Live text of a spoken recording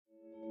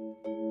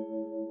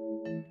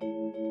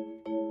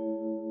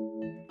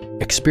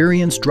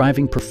Experience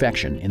driving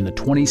perfection in the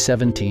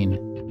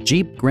 2017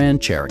 Jeep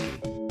Grand Cherokee.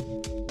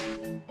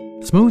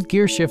 Smooth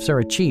gear shifts are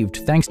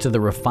achieved thanks to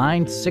the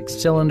refined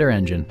 6-cylinder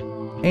engine.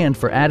 And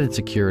for added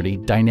security,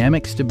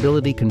 dynamic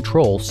stability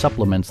control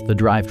supplements the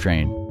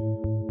drivetrain.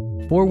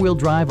 4-wheel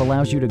drive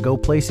allows you to go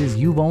places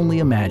you've only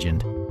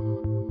imagined.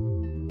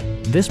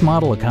 This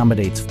model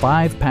accommodates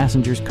 5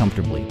 passengers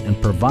comfortably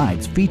and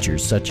provides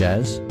features such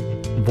as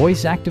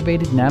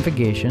voice-activated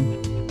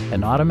navigation,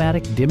 an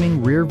automatic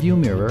dimming rear-view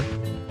mirror,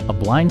 a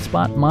blind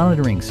spot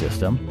monitoring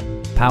system,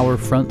 power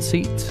front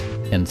seats,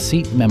 and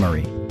seat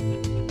memory.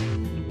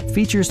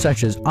 Features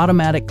such as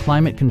automatic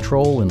climate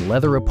control and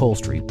leather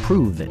upholstery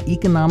prove that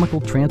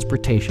economical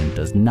transportation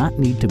does not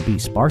need to be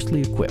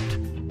sparsely equipped.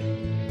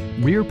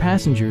 Rear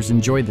passengers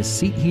enjoy the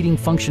seat heating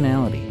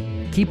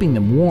functionality, keeping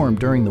them warm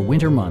during the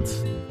winter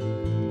months.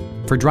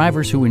 For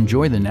drivers who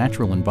enjoy the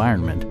natural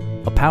environment,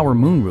 a power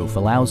moonroof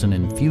allows an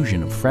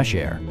infusion of fresh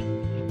air.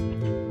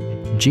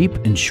 Jeep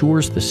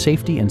ensures the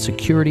safety and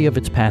security of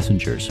its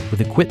passengers with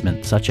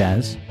equipment such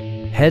as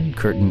head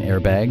curtain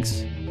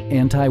airbags,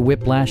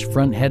 anti-whiplash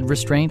front head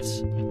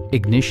restraints,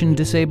 ignition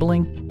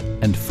disabling,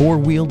 and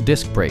 4-wheel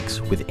disc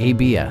brakes with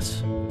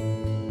ABS.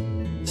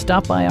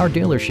 Stop by our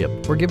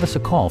dealership or give us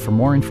a call for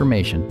more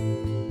information.